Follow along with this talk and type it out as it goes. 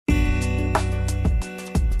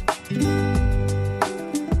There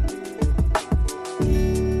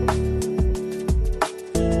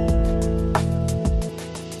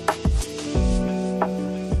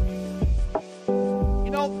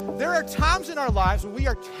are times in our lives when we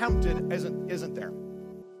are tempted, isn't there?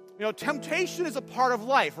 Temptation is a part of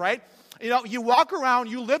life, right? You walk around,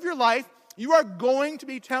 you live your life, you are going to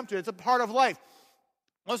be tempted. It's a part of life.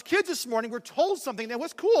 Those kids this morning were told something that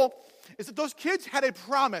was cool, is that those kids had a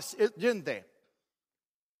promise, didn't they?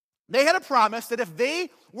 They had a promise that if they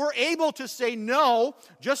were able to say no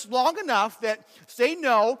just long enough, that say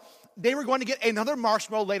no, they were going to get another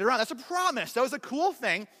marshmallow later on. That's a promise. That was a cool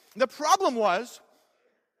thing. The problem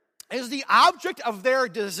is the object of their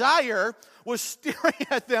desire was staring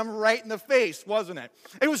at them right in the face, wasn't it?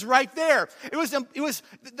 It was right there. It was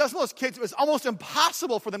those kids, it was almost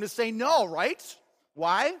impossible for them to say no, right?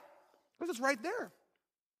 Why? Because it's right there.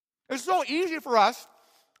 It's so easy for us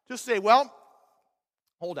to say, well,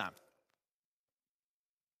 hold on.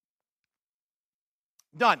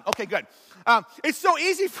 Done. Okay, good. It's so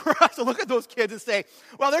easy for us to look at those kids and say,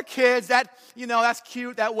 well, they're kids, that's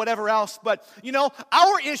cute, that whatever else. But,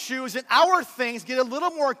 our issues and our things get a little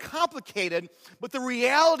more complicated, but the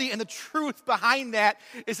reality and the truth behind that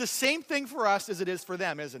is the same thing for us as it is for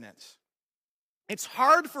them, isn't it? It's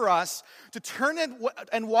hard for us to turn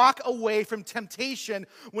and walk away from temptation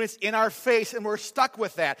when it's in our face and we're stuck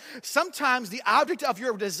with that. Sometimes the object of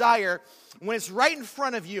your desire, when it's right in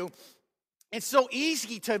front of you, it's so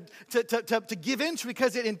easy to give into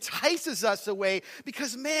because it entices us away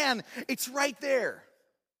because, man, it's right there.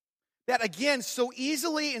 That, again, so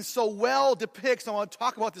easily and so well depicts, I want to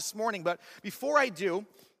talk about this morning, but before I do,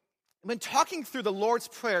 I've been talking through the Lord's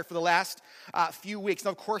Prayer for the last few weeks.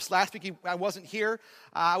 Now, of course, last week I wasn't here.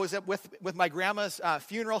 I was with my grandma's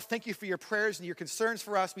funeral. Thank you for your prayers and your concerns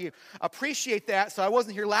for us. We appreciate that, so I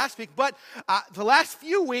wasn't here last week. But the last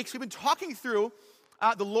few weeks, we've been talking through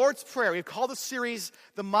the Lord's Prayer. We've called the series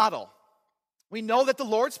The Model. We know that the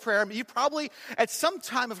Lord's Prayer, you probably at some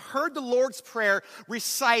time have heard the Lord's Prayer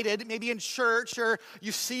recited, maybe in church, or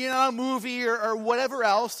you see it on a movie or whatever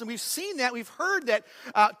else, and we've seen that, we've heard that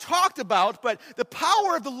talked about, but the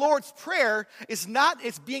power of the Lord's Prayer is not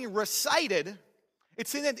its being recited,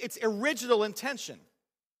 it's in its original intention.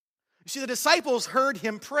 You see, the disciples heard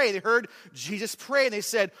him pray. They heard Jesus pray, and they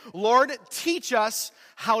said, Lord, teach us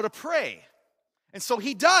how to pray. And so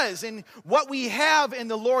he does. And what we have in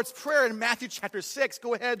the Lord's Prayer in Matthew chapter 6,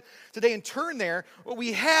 go ahead today and turn there. What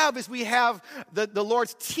we have is the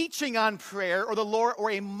Lord's teaching on prayer,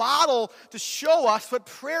 or a model to show us what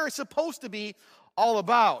prayer is supposed to be all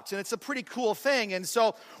about. And it's a pretty cool thing. And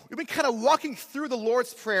so we've been kind of walking through the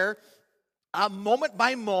Lord's Prayer moment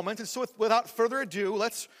by moment. And so without further ado,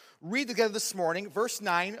 let's read together this morning, verse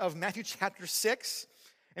 9 of Matthew chapter 6.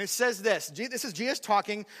 And it says this is Jesus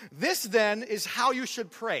talking, this then is how you should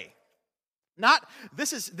pray. Not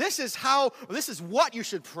this is what you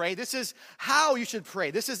should pray. This is how you should pray.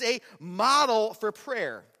 This is a model for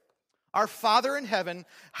prayer. Our Father in heaven,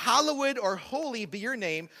 hallowed or holy be your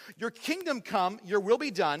name. Your kingdom come, your will be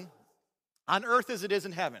done on earth as it is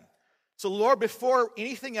in heaven. So Lord, before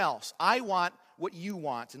anything else, I want what you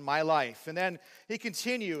want in my life. And then he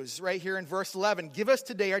continues right here in verse 11, give us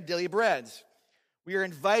today our daily bread. We are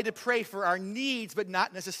invited to pray for our needs, but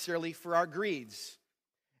not necessarily for our greeds.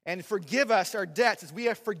 And forgive us our debts as we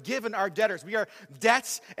have forgiven our debtors. We are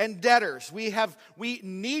debts and debtors. We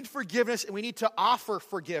need forgiveness and we need to offer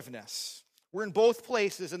forgiveness. We're in both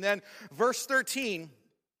places. And then verse 13,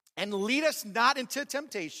 and lead us not into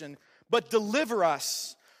temptation, but deliver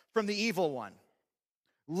us from the evil one.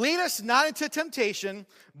 Lead us not into temptation,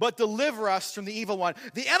 but deliver us from the evil one.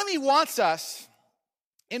 The enemy wants us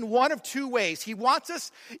in one of two ways. He wants us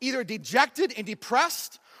either dejected and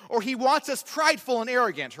depressed, or he wants us prideful and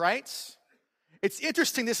arrogant, right? It's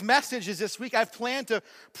interesting, this message is this week. I've planned to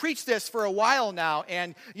preach this for a while now,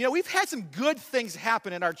 and we've had some good things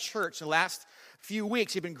happen in our church in the last few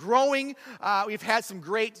weeks. We've been growing. We've had some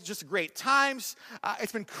great times.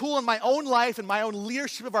 It's been cool in my own life and my own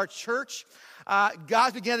leadership of our church.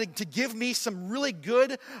 God's began to give me some really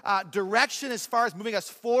good direction as far as moving us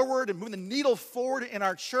forward and moving the needle forward in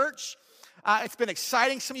our church. It's been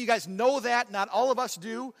exciting. Some of you guys know that. Not all of us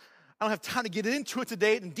do. I don't have time to get into it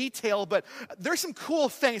today in detail, but there's some cool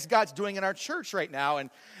things God's doing in our church right now. And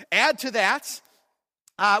add to that,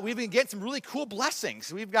 we've been getting some really cool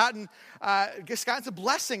blessings. We've gotten some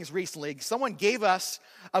blessings recently. Someone gave us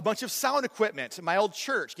a bunch of sound equipment. My old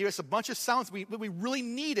church gave us a bunch of sounds we really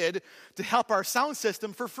needed to help our sound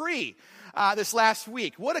system for free this last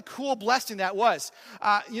week. What a cool blessing that was.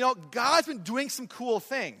 God's been doing some cool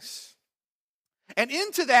things. And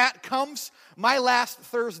into that comes my last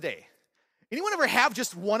Thursday. Anyone ever have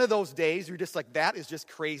just one of those days where you're just like, that is just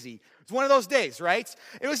crazy? It's one of those days, right?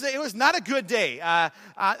 It was not a good day.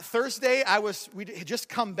 Thursday, we had just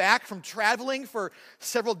come back from traveling for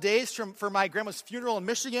several days for my grandma's funeral in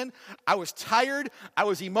Michigan. I was tired. I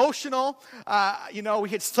was emotional. We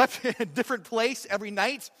had slept in a different place every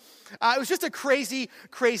night. It was just a crazy,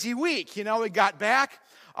 crazy week. We got back.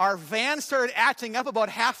 Our van started acting up about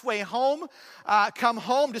halfway home. Come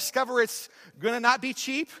home, discover it's going to not be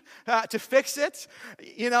cheap to fix it.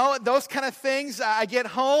 Those kind of things. I get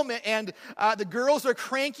home and the girls are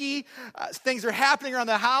cranky. Things are happening around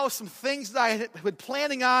the house. Some things that I had been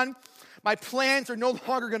planning on. My plans are no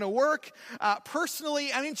longer going to work.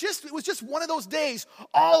 Personally, it was just one of those days,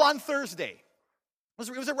 all on Thursday.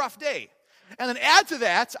 It was a rough day. And then add to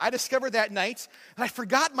that, I discovered that night that I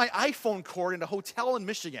forgot my iPhone cord in a hotel in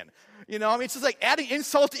Michigan. It's just like adding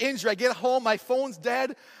insult to injury. I get home, my phone's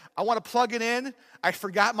dead. I want to plug it in. I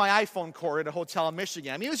forgot my iPhone cord in a hotel in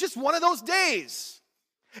Michigan. It was just one of those days.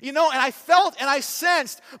 And I felt and I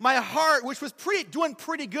sensed my heart, which was doing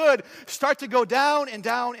pretty good, start to go down and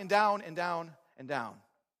down and down and down and down.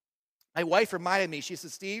 My wife reminded me, she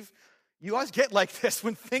said, Steve, you always get like this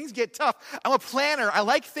when things get tough. I'm a planner. I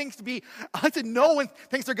like to know when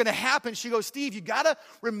things are going to happen. She goes, Steve, you got to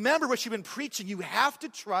remember what you've been preaching. You have to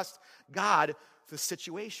trust God for the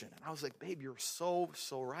situation. And I was like, babe, you're so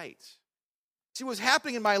right. See, what was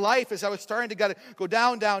happening in my life is I was starting to go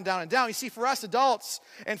down, down, down, and down. You see, for us adults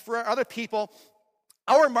and for other people,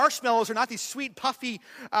 our marshmallows are not these sweet, puffy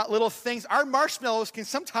little things. Our marshmallows can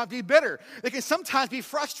sometimes be bitter. They can sometimes be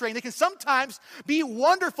frustrating. They can sometimes be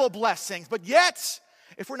wonderful blessings. But yet,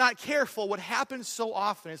 if we're not careful, what happens so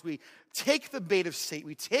often is we take the bait of Satan,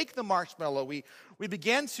 we take the marshmallow, we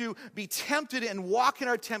begin to be tempted and walk in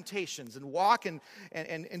our temptations and walk and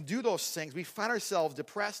do those things. We find ourselves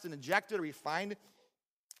depressed and dejected, or we find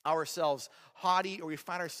ourselves haughty, or we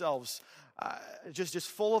find ourselves just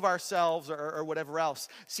full of ourselves or whatever else.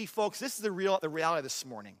 See, folks, this is the reality this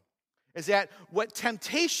morning, is that what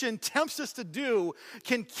temptation tempts us to do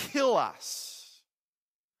can kill us.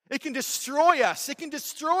 It can destroy us. It can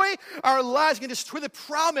destroy our lives. It can destroy the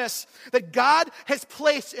promise that God has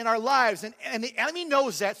placed in our lives. And the enemy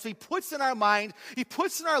knows that, so he puts in our mind, he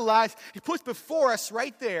puts in our lives, he puts before us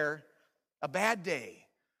right there a bad day,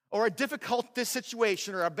 or a difficult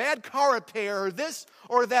situation, or a bad car repair, or this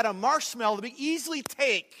or that, a marshmallow that we easily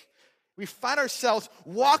take. We find ourselves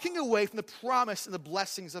walking away from the promise and the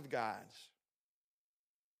blessings of God.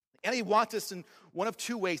 The enemy wants us in one of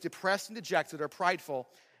two ways: depressed and dejected, or prideful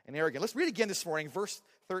and arrogant. Let's read again this morning, verse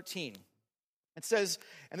 13. It says,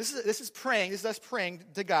 and this is us praying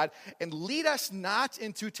to God, and lead us not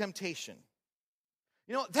into temptation.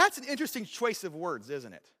 That's an interesting choice of words,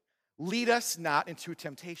 isn't it? Lead us not into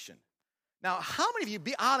temptation. Now, how many of you,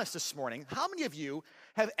 be honest this morning, how many of you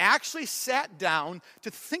have actually sat down to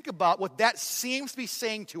think about what that seems to be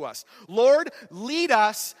saying to us? Lord, lead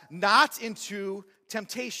us not into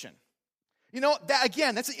temptation.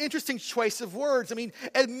 That's an interesting choice of words. Admit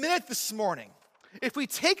it this morning. If we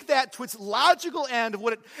take that to its logical end of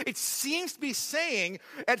what it seems to be saying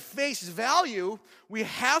at face value, we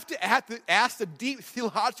have to ask the deep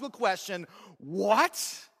theological question,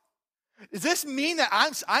 what? Does this mean that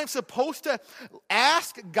I'm supposed to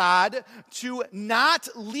ask God to not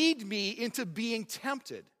lead me into being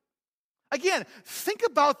tempted? Again, think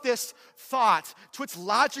about this thought to its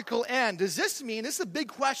logical end. Does this mean, this is a big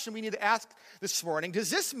question we need to ask this morning, does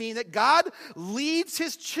this mean that God leads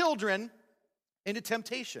his children into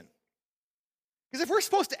temptation? Because if we're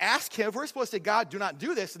supposed to ask him, if we're supposed to say, God, do not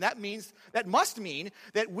do this, and that must mean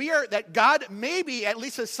that God maybe, at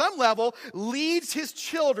least at some level, leads his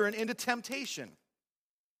children into temptation.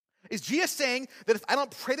 Is Jesus saying that if I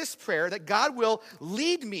don't pray this prayer, that God will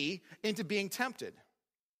lead me into being tempted?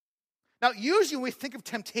 Now, usually when we think of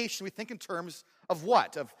temptation, we think in terms of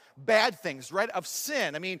what? Of bad things, right? Of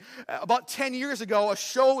sin. About 10 years ago, a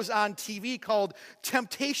show was on TV called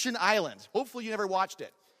Temptation Island. Hopefully you never watched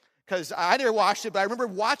it, because I never watched it, but I remember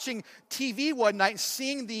watching TV one night and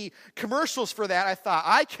seeing the commercials for that. I thought,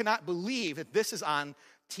 I cannot believe that this is on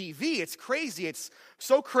TV. It's crazy. It's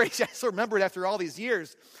so crazy. I still remember it after all these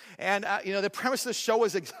years. And, the premise of the show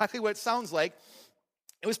was exactly what it sounds like.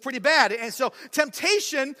 It was pretty bad. And so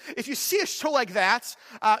temptation, if you see a show like that,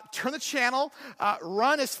 turn the channel,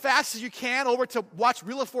 run as fast as you can over to watch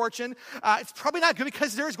Wheel of Fortune. It's probably not good,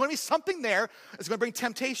 because there's going to be something there that's going to bring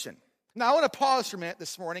temptation. Now, I want to pause for a minute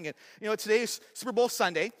this morning. And, today is Super Bowl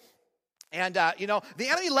Sunday. And, the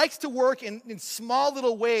enemy likes to work in small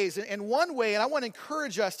little ways. And one way, and I want to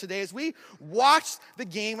encourage us today, as we watch the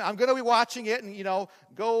game, I'm going to be watching it, and,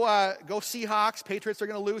 go Seahawks. Patriots are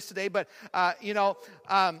going to lose today. But,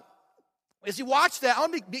 as you watch that, I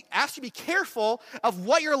want to ask you to be careful of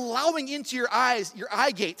what you're allowing into your eyes, your eye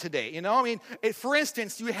gate today. For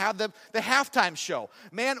instance, you have the halftime show.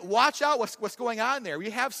 Man, watch out what's going on there. We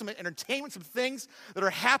have some entertainment, some things that are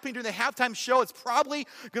happening during the halftime show. It's probably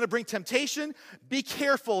going to bring temptation. Be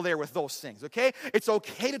careful there with those things, okay? It's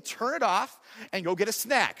okay to turn it off and go get a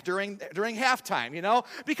snack during halftime,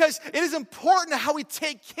 because it is important how we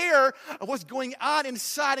take care of what's going on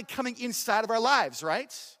inside and coming inside of our lives,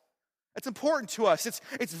 right? It's important to us.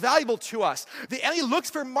 It's valuable to us. The enemy looks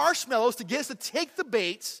for marshmallows to get us to take the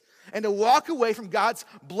bait and to walk away from God's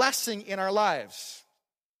blessing in our lives.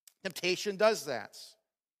 Temptation does that.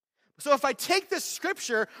 So if I take this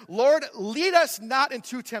scripture, Lord, lead us not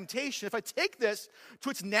into temptation. If I take this to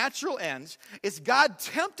its natural end, is God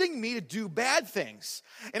tempting me to do bad things?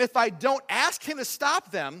 And if I don't ask him to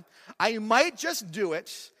stop them, I might just do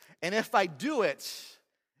it. And if I do it,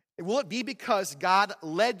 will it be because God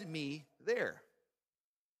led me there?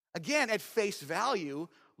 Again, at face value,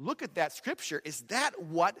 look at that scripture. Is that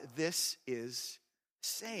what this is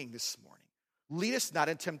saying this morning? Lead us not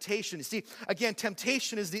in temptation. You see, again,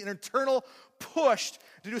 temptation is the internal push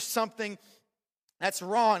to do something that's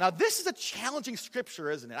wrong. Now, this is a challenging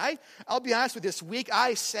scripture, isn't it? I'll be honest with you. This week,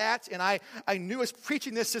 I sat and I knew I was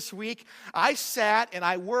preaching this week. I sat and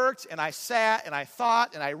I worked and I sat and I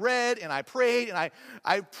thought and I read and I prayed and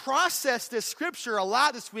I processed this scripture a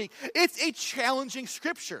lot this week. It's a challenging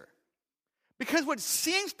scripture because what it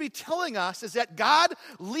seems to be telling us is that God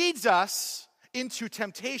leads us into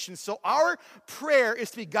temptation. So our prayer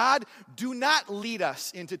is to be, God, do not lead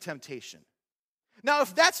us into temptation. Now,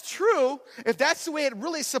 if that's true, if that's the way it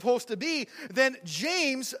really is supposed to be, then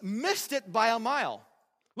James missed it by a mile.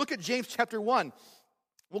 Look at James chapter 1.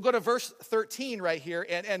 We'll go to verse 13 right here,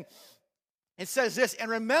 and it says this,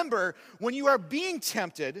 and remember, when you are being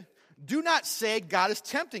tempted, do not say, God is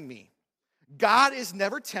tempting me. God is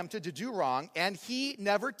never tempted to do wrong, and he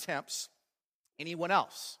never tempts anyone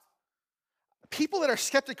else. People that are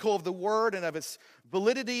skeptical of the word and of its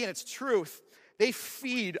validity and its truth, they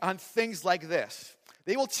feed on things like this.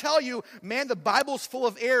 They will tell you, man, the Bible's full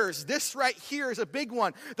of errors. This right here is a big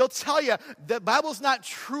one. They'll tell you the Bible's not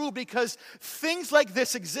true because things like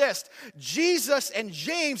this exist. Jesus and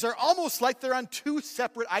James are almost like they're on two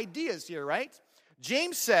separate ideas here, right?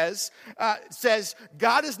 James says,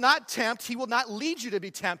 God is not tempt. He will not lead you to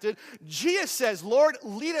be tempted. Jesus says, Lord,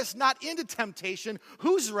 lead us not into temptation.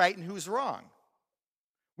 Who's right and who's wrong?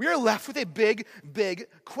 We are left with a big, big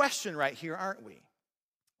question right here, aren't we?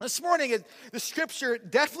 This morning, the scripture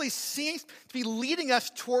definitely seems to be leading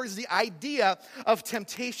us towards the idea of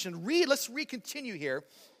temptation. Let's continue here.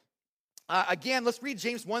 Again, let's read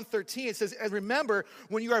James 1:13. It says, and remember,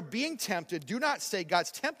 when you are being tempted, do not say,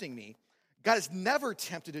 God's tempting me. God is never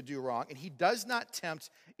tempted to do wrong, and he does not tempt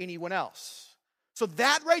anyone else. So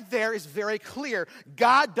that right there is very clear.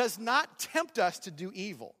 God does not tempt us to do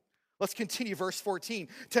evil. Let's continue, verse 14.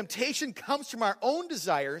 Temptation comes from our own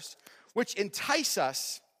desires, which entice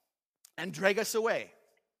us and drag us away.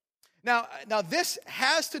 Now this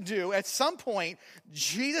has to do, at some point,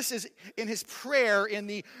 Jesus is in his prayer, in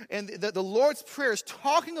the Lord's Prayer, is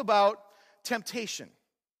talking about temptation.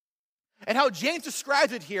 And how James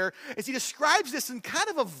describes it here is he describes this in kind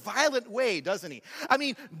of a violent way, doesn't he? I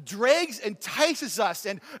mean, entices us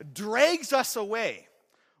and drags us away.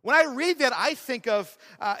 When I read that, I think of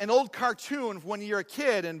an old cartoon when you're a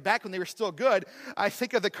kid, and back when they were still good, I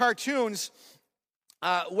think of the cartoons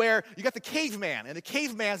where you got the caveman, and the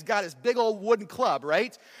caveman's got his big old wooden club,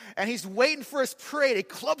 right? And he's waiting for his prey. He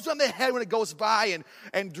clubs on the head when it goes by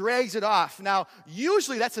and drags it off. Now,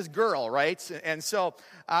 usually that's his girl, right? And so,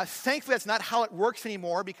 thankfully, that's not how it works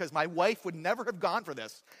anymore because my wife would never have gone for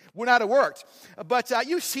this. Would not have worked. But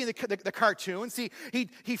you've seen the cartoons.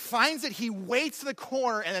 He finds it, he waits in the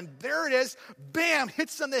corner, and then there it is, bam,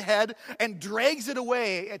 hits on the head and drags it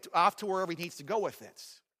away off to wherever he needs to go with it.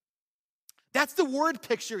 That's the word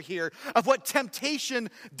picture here of what temptation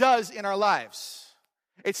does in our lives.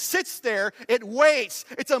 It sits there, it waits.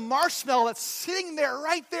 It's a marshmallow that's sitting there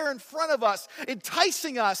right there in front of us,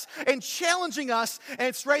 enticing us and challenging us, and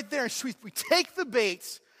it's right there. And so we take the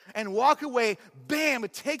bait and walk away. Bam,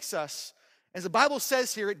 it takes us. As the Bible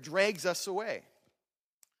says here, it drags us away.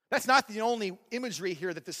 That's not the only imagery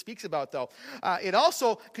here that this speaks about, though. It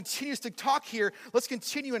also continues to talk here. Let's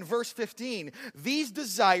continue in verse 15. These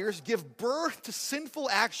desires give birth to sinful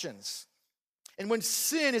actions, And when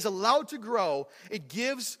sin is allowed to grow, it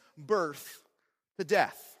gives birth to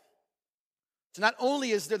death. So not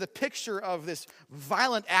only is there the picture of this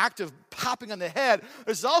violent act of popping on the head,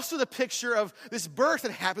 there's also the picture of this birth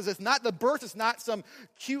that happens. The birth is not some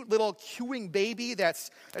cute little cooing baby that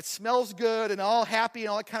smells good and all happy and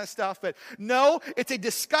all that kind of stuff. But no, it's a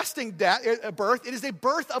disgusting birth. It is a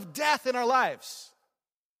birth of death in our lives.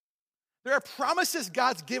 There are promises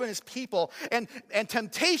God's given his people, and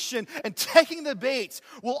temptation and taking the bait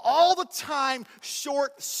will all the time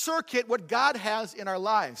short circuit what God has in our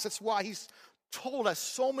lives. That's why he's told us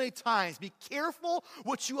so many times, be careful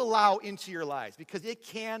what you allow into your lives, because it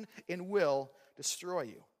can and will destroy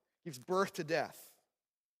you. It gives birth to death.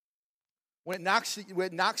 When it knocks you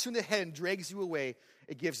in the head and drags you away,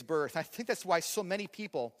 it gives birth. I think that's why so many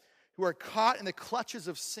people who are caught in the clutches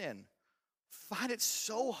of sin find it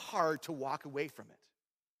so hard to walk away from it.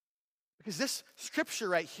 Because this scripture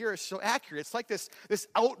right here is so accurate. It's like this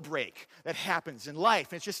outbreak that happens in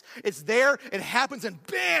life. It's there, it happens, and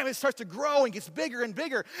bam, it starts to grow and gets bigger and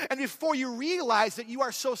bigger. And before you realize that you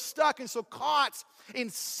are so stuck and so caught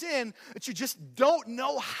in sin that you just don't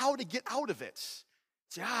know how to get out of it.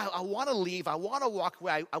 Yeah, I want to leave. I want to walk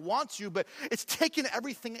away. I want to, but it's taken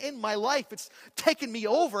everything in my life. It's taken me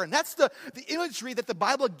over. And that's the imagery that the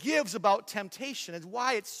Bible gives about temptation, and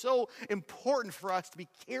why it's so important for us to be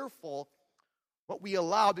careful what we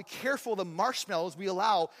allow, be careful the marshmallows we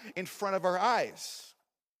allow in front of our eyes.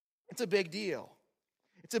 It's a big deal.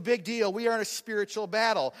 It's a big deal. We are in a spiritual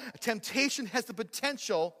battle. Temptation has the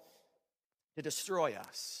potential to destroy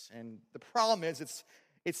us. And the problem is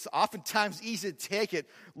it's oftentimes easy to take. It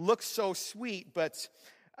looks so sweet, but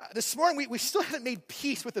this morning we still haven't made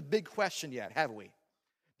peace with the big question yet, have we?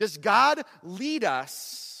 Does God lead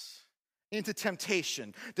us into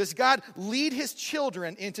temptation? Does God lead his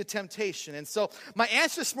children into temptation? And so my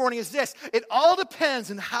answer this morning is this: it all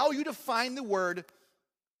depends on how you define the word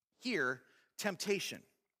here, temptation.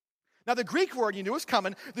 Now the Greek word, you knew was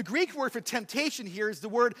coming, the Greek word for temptation here is the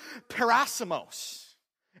word parasimos.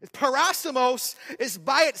 Parasimos is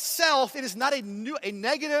by itself, it is not a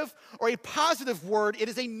negative or a positive word, it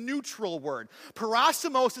is a neutral word.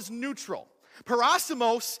 Parasimos is neutral.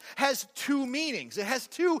 Parasimos has two meanings. It has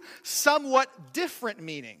two somewhat different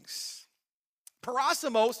meanings.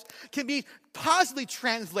 Parasimos can be positively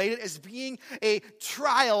translated as being a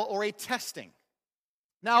trial or a testing.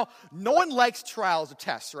 Now, no one likes trials or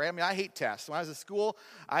tests, right? I mean, I hate tests. When I was in school,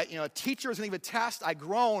 a teacher was going to give a test. I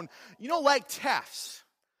groaned. You don't like tests.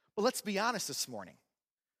 But let's be honest this morning.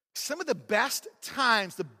 Some of the best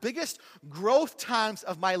times, the biggest growth times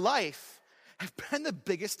of my life have been the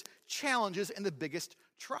biggest challenges and the biggest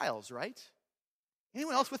trials, right?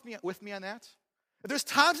 Anyone else with me on that? There's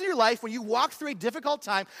times in your life when you walk through a difficult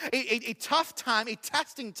time, a tough time, a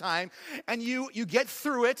testing time, and you get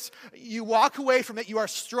through it, you walk away from it, you are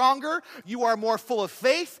stronger, you are more full of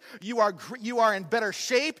faith, you are in better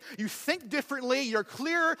shape, you think differently, you're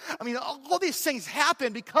clearer. I mean, all these things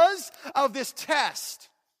happen because of this test.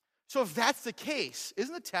 So if that's the case,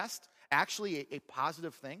 isn't the test actually a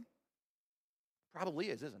positive thing? Probably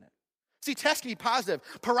is, isn't it? See, test can be positive.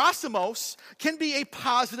 Parasimos can be a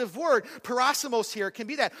positive word. Parasimos here can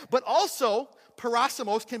be that. But also,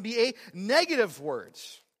 parasimos can be a negative word.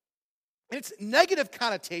 And it's negative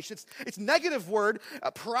connotation. It's negative word.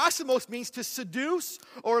 Parasimos means to seduce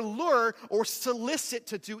or lure or solicit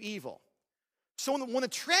to do evil. So when the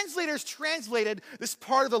translators translated this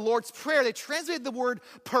part of the Lord's Prayer, they translated the word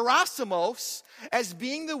parasimos as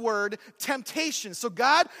being the word temptation. So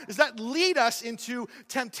God does not lead us into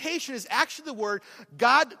temptation, is actually the word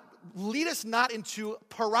God lead us not into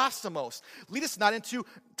parasimos. Lead us not into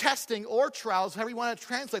testing or trials, however you want to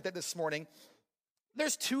translate that this morning.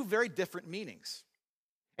 There's two very different meanings.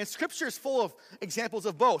 And Scripture is full of examples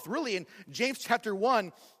of both. Really, in James chapter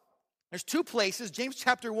 1, there's two places. James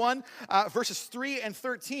chapter 1, verses 3 and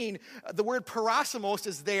 13, the word parasimos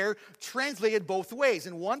is there translated both ways.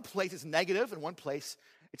 In one place it's negative, in one place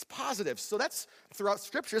it's positive. So that's throughout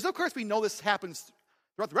Scripture. So of course we know this happens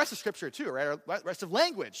throughout the rest of Scripture too, right? Or the rest of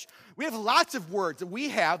language. We have lots of words that we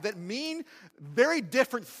have that mean very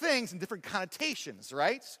different things and different connotations,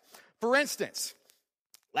 right? For instance,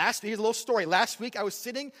 here's a little story. Last week I was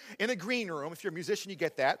sitting in a green room. If you're a musician, you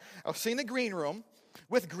get that. I was sitting in the green room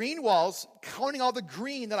with green walls, counting all the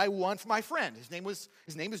green that I won for my friend. His name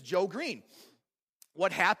is Joe Green.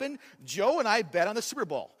 What happened? Joe and I bet on the Super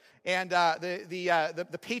Bowl. and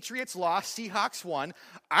the Patriots lost, Seahawks won.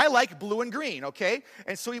 I like blue and green, okay?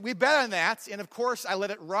 And so we bet on that, and of course I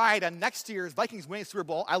let it ride on next year's Vikings winning Super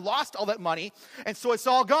Bowl. I lost all that money, and so it's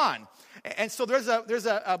all gone. And so there's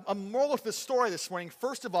a moral of the story this morning.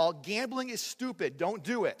 First of all, gambling is stupid. Don't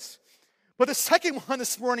do it. But the second one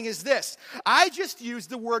this morning is this. I just used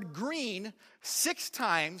the word green 6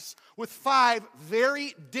 times with 5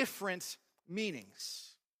 very different meanings.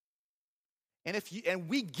 And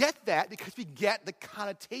we get that because we get the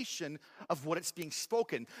connotation of what it's being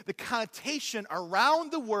spoken. The connotation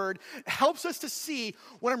around the word helps us to see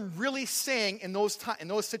what I'm really saying in those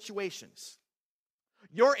situations.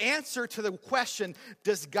 Your answer to the question,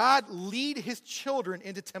 does God lead his children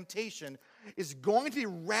into temptation, is going to be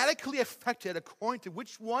radically affected according to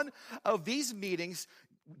which one of these meetings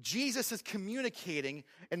Jesus is communicating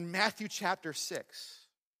in Matthew chapter 6.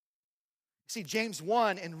 See, James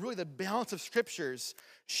 1 and really the balance of scriptures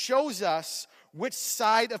shows us which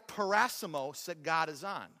side of parasmos that God is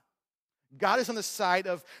on. God is on the side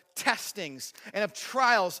of testings and of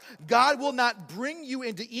trials. God will not bring you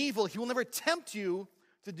into evil. He will never tempt you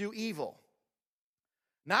to do evil.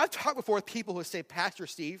 Now, I've talked before with people who say, Pastor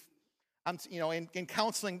Steve, in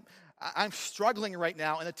counseling, I'm struggling right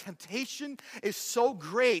now, and the temptation is so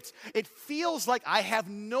great, it feels like I have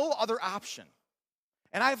no other option.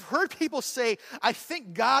 And I've heard people say, I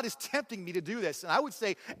think God is tempting me to do this. And I would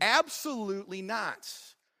say, absolutely not.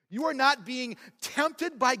 You are not being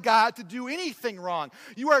tempted by God to do anything wrong.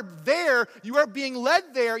 You are there, you are being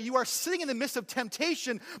led there, you are sitting in the midst of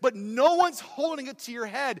temptation, but no one's holding it to your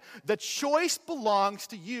head. The choice belongs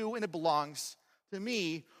to you, and it belongs to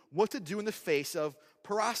me, what to do in the face of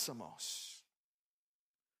parasmos.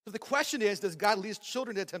 So the question is, does God lead his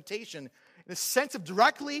children to temptation? In the sense of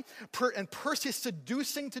directly and personally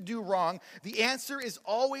seducing to do wrong, the answer is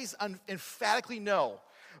always emphatically no.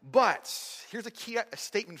 But here's a key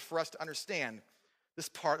statement for us to understand this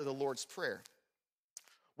part of the Lord's Prayer.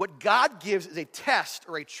 What God gives as a test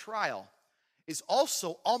or a trial is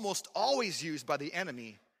also almost always used by the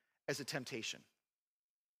enemy as a temptation.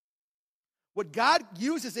 What God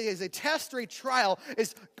uses as a test or a trial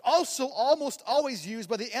is also almost always used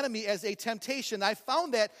by the enemy as a temptation. I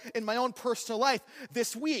found that in my own personal life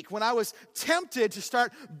this week when I was tempted to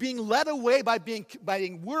start being led away by being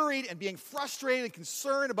worried and being frustrated and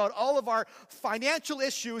concerned about all of our financial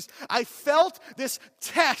issues. I felt this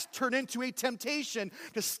test turn into a temptation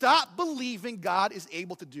to stop believing God is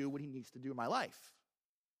able to do what he needs to do in my life.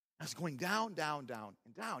 I was going down, down, down,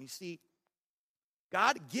 and down. You see,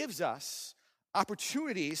 God gives us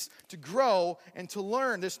opportunities to grow and to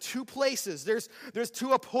learn. There's 2 places. There's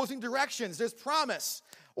 2 opposing directions. There's promise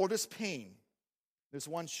or there's pain. There's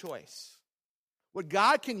one choice. What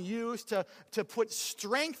God can use to put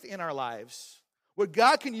strength in our lives, what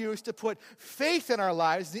God can use to put faith in our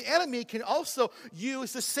lives, the enemy can also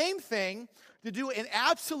use the same thing to do an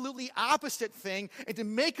absolutely opposite thing and to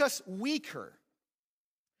make us weaker.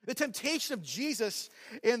 The temptation of Jesus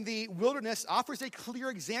in the wilderness offers a clear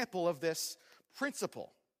example of this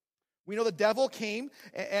principle. We know the devil came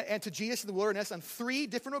and to Jesus in the wilderness on 3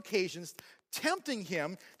 different occasions, tempting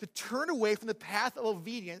him to turn away from the path of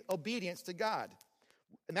obedience to God.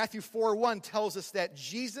 Matthew 4:1 tells us that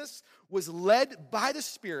Jesus was led by the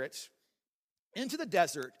Spirit into the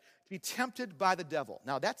desert to be tempted by the devil.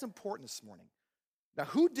 Now, that's important this morning. Now,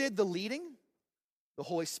 who did the leading? The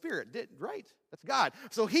Holy Spirit did, right? That's God.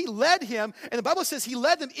 So he led him, and the Bible says he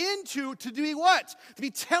led them to do what? To be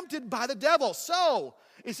tempted by the devil. So,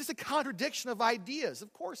 is this a contradiction of ideas?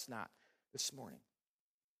 Of course not this morning.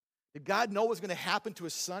 Did God know what was going to happen to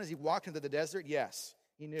his son as he walked into the desert? Yes,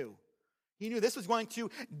 he knew. He knew this was going to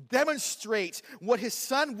demonstrate what his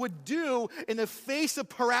son would do in the face of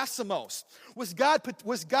parasmos. Was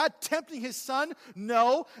God tempting his son?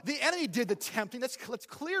 No. The enemy did the tempting. That's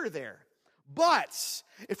clear there. But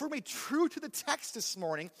if we're going to be true to the text this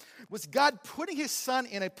morning, was God putting his son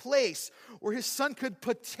in a place where his son could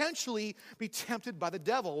potentially be tempted by the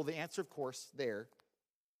devil? Well, the answer, of course, there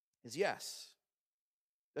is yes.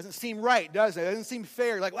 Doesn't seem right, does it? It doesn't seem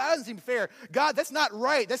fair. Like, well, that doesn't seem fair. God, that's not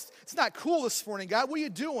right. It's not cool this morning, God. What are you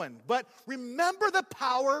doing? But remember the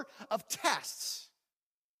power of tests.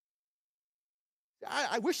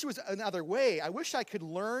 I wish there was another way. I wish I could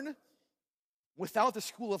learn without the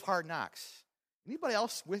school of hard knocks. Anybody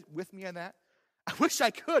else with me on that? I wish I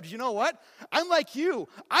could. You know what? I'm like you.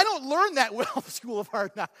 I don't learn that well without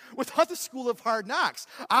the school of hard knocks.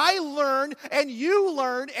 I learn, and you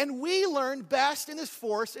learn, and we learn best in this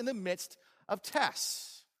force in the midst of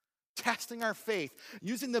tests. testing our faith,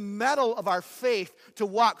 using the metal of our faith to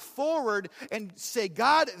walk forward and say,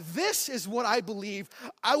 God, this is what I believe.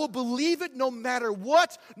 I will believe it no matter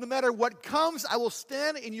what comes. I will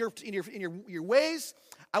stand in your ways.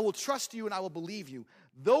 I will trust you and I will believe you.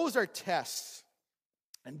 Those are tests,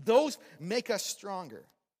 and those make us stronger.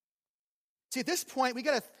 See, at this point, we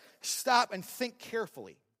got to stop and think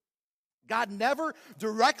carefully. God never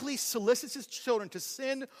directly solicits his children to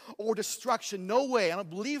sin or destruction. No way. I don't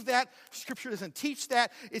believe that. Scripture doesn't teach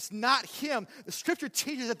that. It's not him. The Scripture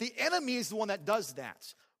teaches that the enemy is the one that does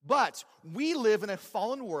that. But we live in a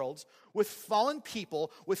fallen world with fallen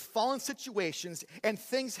people, with fallen situations, and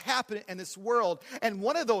things happen in this world. And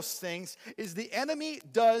one of those things is the enemy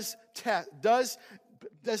does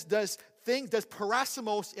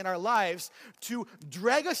parasmos in our lives to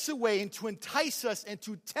drag us away and to entice us and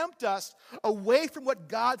to tempt us away from what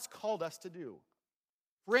God's called us to do.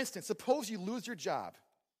 For instance, suppose you lose your job.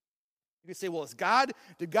 You can say, well,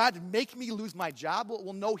 did God make me lose my job?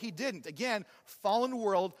 Well, no, he didn't. Again, fallen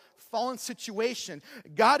world, fallen situation.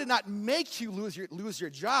 God did not make you lose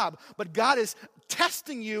your job, but God is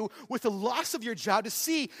testing you with the loss of your job to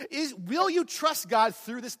see, will you trust God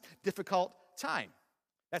through this difficult time?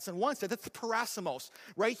 That's on one side. That's the parasmos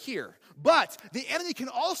right here. But the enemy can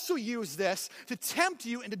also use this to tempt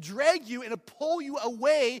you and to drag you and to pull you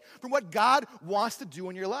away from what God wants to do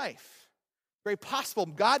in your life. Very possible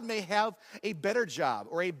God may have a better job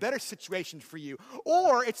or a better situation for you.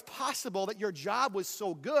 Or it's possible that your job was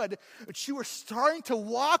so good that you were starting to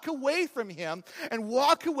walk away from him and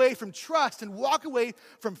walk away from trust and walk away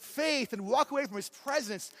from faith and walk away from his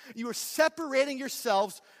presence. You were separating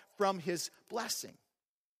yourselves from his blessing.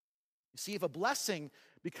 You see, if a blessing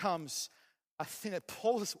becomes a thing that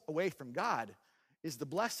pulls us away from God, is the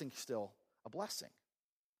blessing still a blessing?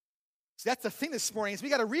 See, that's the thing this morning, is we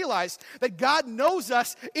got to realize that God knows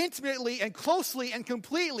us intimately and closely and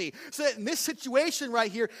completely. So that in this situation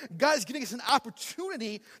right here, God is giving us an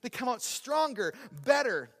opportunity to come out stronger,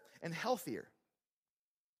 better, and healthier.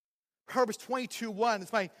 Proverbs 22:1,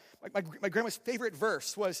 it's my grandma's favorite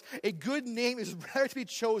verse, was, a good name is better to be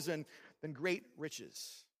chosen than great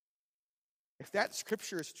riches. If that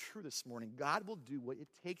scripture is true this morning, God will do what it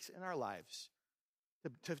takes in our lives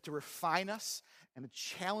to refine us and to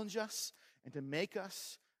challenge us and to make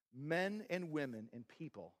us men and women and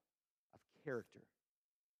people of character.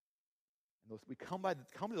 And we come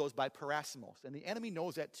to those by parasmos. And the enemy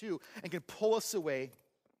knows that too and can pull us away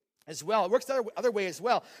as well. It works the other way as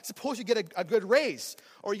well. Suppose you get a good raise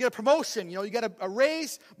or you get a promotion. You get a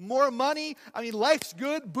raise, more money. I mean, life's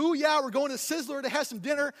good. Booyah, we're going to Sizzler to have some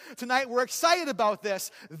dinner tonight. We're excited about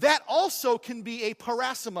this. That also can be a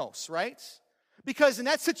parasmos, right? Because in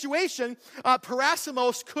that situation,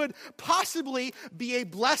 parasmos could possibly be a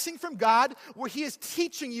blessing from God where he is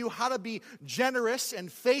teaching you how to be generous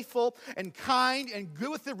and faithful and kind and good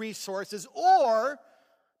with the resources, or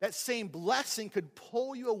that same blessing could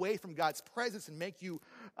pull you away from God's presence and make you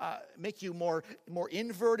more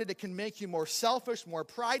inverted. It can make you more selfish, more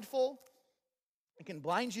prideful. It can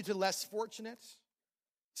blind you to less fortunate.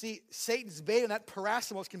 See, Satan's bait and that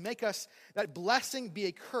parasmos can make that blessing be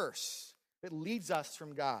a curse that leads us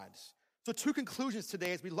from God. So 2 conclusions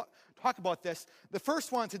today as we talk about this. The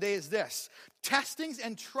first one today is this: testings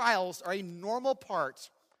and trials are a normal part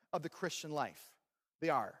of the Christian life. They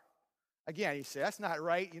are. Again, you say, that's not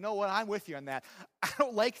right. You know what? I'm with you on that. I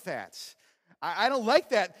don't like that. I don't like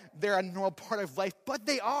that they're a normal part of life, but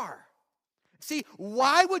they are. See,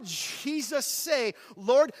 why would Jesus say,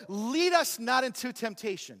 Lord, lead us not into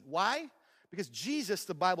temptation? Why? Because Jesus,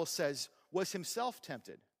 the Bible says, was himself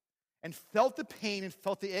tempted and felt the pain and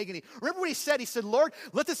felt the agony. Remember what he said? He said, Lord,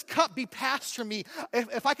 let this cup be passed from me.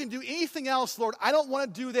 If I can do anything else, Lord, I don't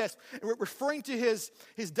want to do this. And we're referring to his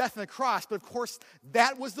death on the cross. But of course,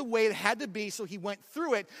 that was the way it had to be, so he went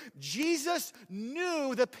through it. Jesus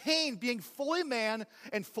knew the pain, being fully man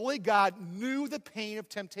and fully God, knew the pain of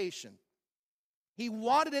temptation. He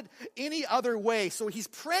wanted it any other way. So he's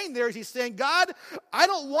praying there as he's saying, God, I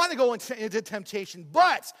don't want to go into temptation,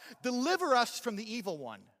 but deliver us from the evil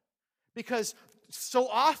one. Because so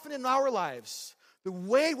often in our lives, the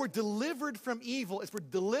way we're delivered from evil is we're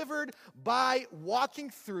delivered by walking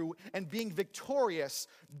through and being victorious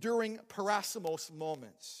during parasmos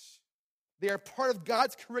moments. They are part of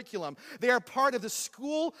God's curriculum. They are part of the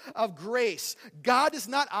school of grace. God does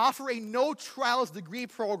not offer a no trials degree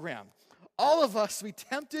program. All of us be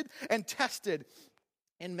tempted and tested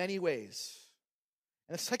in many ways.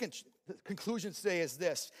 And the second conclusion today is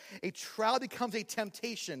this: a trial becomes a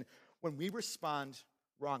temptation when we respond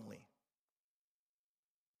wrongly.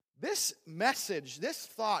 This message, this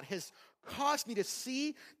thought has caused me to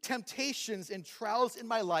see temptations and trials in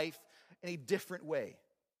my life in a different way.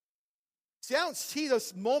 See, I don't see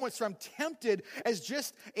those moments where I'm tempted as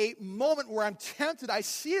just a moment where I'm tempted. I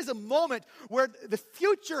see it as a moment where the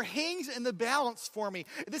future hangs in the balance for me.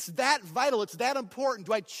 It's that vital. It's that important.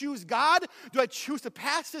 Do I choose God? Do I choose to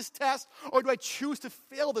pass this test? Or do I choose to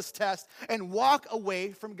fail this test and walk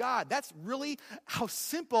away from God? That's really how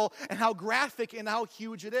simple and how graphic and how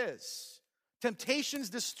huge it is.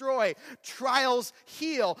 Temptations destroy, trials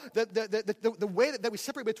heal. The way that we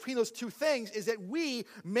separate between those two things is that we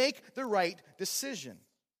make the right decision.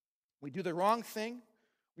 We do the wrong thing.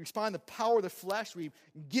 We respond to the power of the flesh. We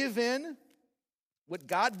give in. What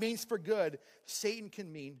God means for good, Satan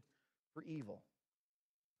can mean for evil.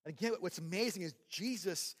 And again, what's amazing is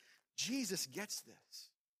Jesus gets this.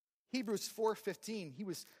 Hebrews 4:15, he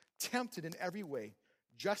was tempted in every way,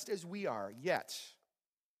 just as we are, yet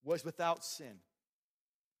was without sin.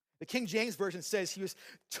 The King James Version says he was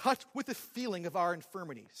touched with the feeling of our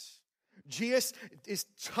infirmities. Jesus is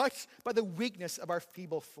touched by the weakness of our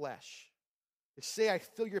feeble flesh. To say I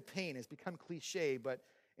feel your pain has become cliche, but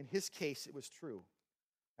in his case it was true.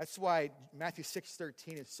 That's why Matthew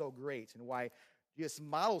 6:13 is so great and why Jesus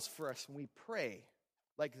models for us when we pray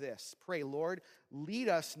like this. Pray, Lord, lead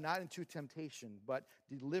us not into temptation, but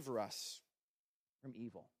deliver us from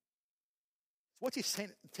evil. What's he saying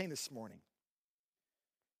this morning?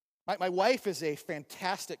 My wife is a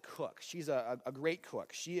fantastic cook. She's a great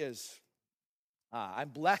cook. She is, I'm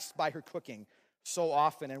blessed by her cooking so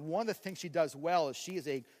often. And one of the things she does well is she is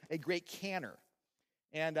a great canner.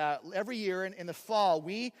 And every year in the fall,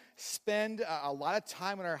 we spend a lot of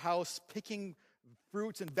time in our house picking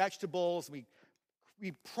fruits and vegetables. We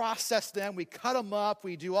process them. We cut them up.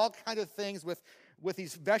 We do all kinds of things with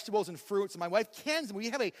these vegetables and fruits. And my wife cans them. We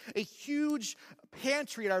have a huge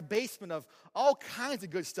pantry in our basement of all kinds of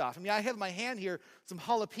good stuff. I mean, I have in my hand here some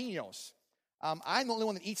jalapenos. I'm the only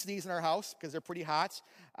one that eats these in our house because they're pretty hot.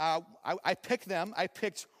 I picked them. I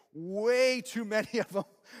picked way too many of them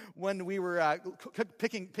when we were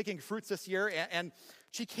picking fruits this year. And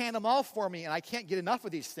she canned them all for me, and I can't get enough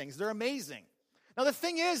of these things. They're amazing. Now, the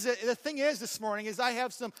thing is this morning is I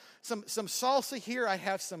have some salsa here. I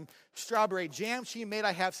have some strawberry jam she made.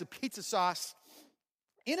 I have some pizza sauce.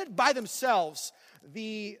 In it by themselves,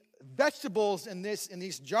 the vegetables in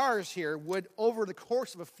these jars here would, over the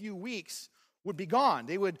course of a few weeks, would be gone.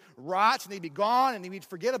 They would rot and they'd be gone and we'd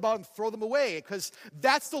forget about them and throw them away because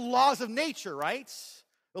that's the laws of nature, right?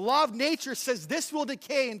 The law of nature says this will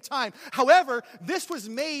decay in time. However, this was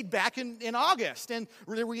made back in August. And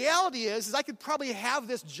the reality is I could probably have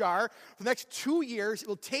this jar for the next 2 years. It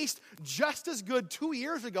will taste just as good 2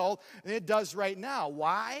 years ago than it does right now.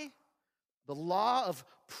 Why? The law of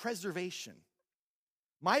preservation.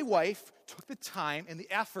 My wife took the time and the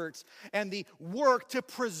effort and the work to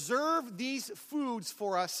preserve these foods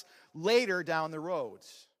for us later down the road.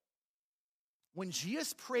 When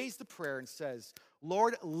Jesus prays the prayer and says,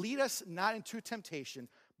 Lord, lead us not into temptation,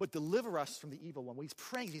 but deliver us from the evil one. When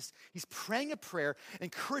he's praying a prayer,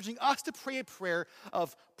 encouraging us to pray a prayer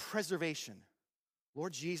of preservation.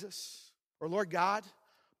 Lord Jesus, or Lord God,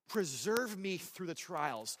 preserve me through the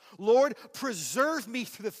trials. Lord, preserve me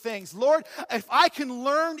through the things. Lord, if I can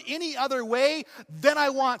learn any other way, then I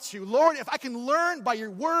want to. Lord, if I can learn by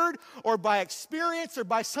your word or by experience or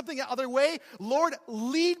by something other way, Lord,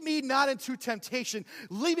 lead me not into temptation.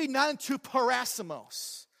 Lead me not into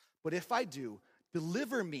parasmos. But if I do,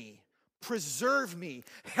 deliver me, preserve me,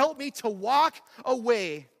 help me to walk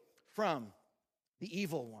away from the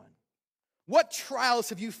evil one. What trials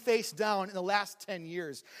have you faced down in the last 10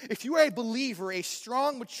 years? If you are a believer, a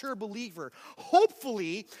strong, mature believer,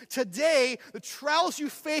 hopefully today, the trials you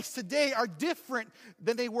face today are different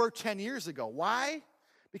than they were 10 years ago. Why?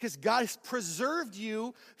 Because God has preserved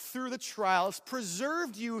you through the trials,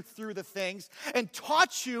 preserved you through the things, and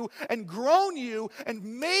taught you and grown you and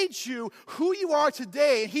made you who you are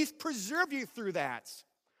today. And He's preserved you through that.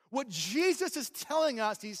 What Jesus is telling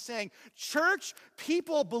us, he's saying, church,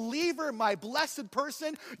 people, believer, my blessed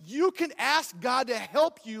person, you can ask God to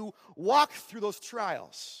help you walk through those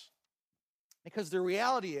trials. Because the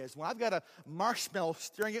reality is, when I've got a marshmallow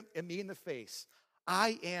staring at me in the face,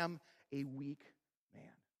 I am a weak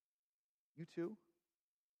man. You too?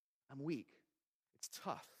 I'm weak. It's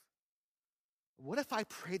tough. What if I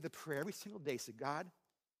prayed the prayer every single day, said, God,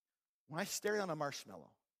 when I stare down a marshmallow,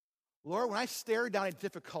 Lord, when I stare down a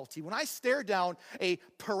difficulty, when I stare down a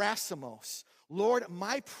parasmos, Lord,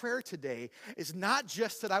 my prayer today is not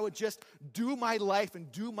just that I would just do my life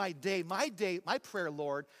and do my day. My prayer,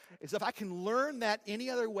 Lord, is if I can learn that any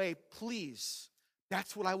other way, please,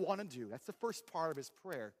 that's what I want to do. That's the first part of his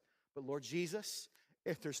prayer. But Lord Jesus,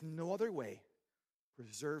 if there's no other way,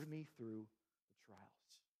 preserve me through the trials.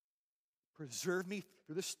 Preserve me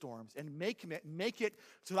through the storms and make it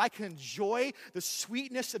so that I can enjoy the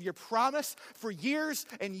sweetness of your promise for years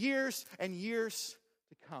and years and years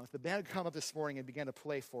to come. If the band would come up this morning and begin to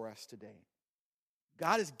play for us today.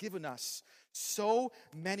 God has given us so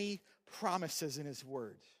many promises in his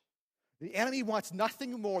word. The enemy wants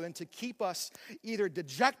nothing more than to keep us either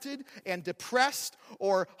dejected and depressed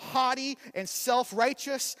or haughty and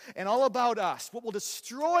self-righteous and all about us. What will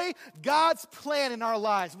destroy God's plan in our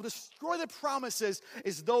lives, what will destroy the promises,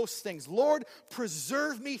 is those things. Lord,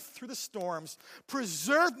 preserve me through the storms.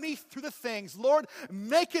 Preserve me through the things. Lord,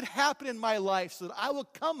 make it happen in my life so that I will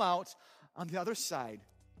come out on the other side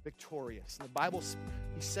victorious. In the Bible,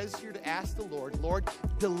 he says here to ask the Lord, Lord,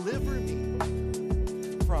 deliver me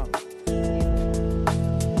from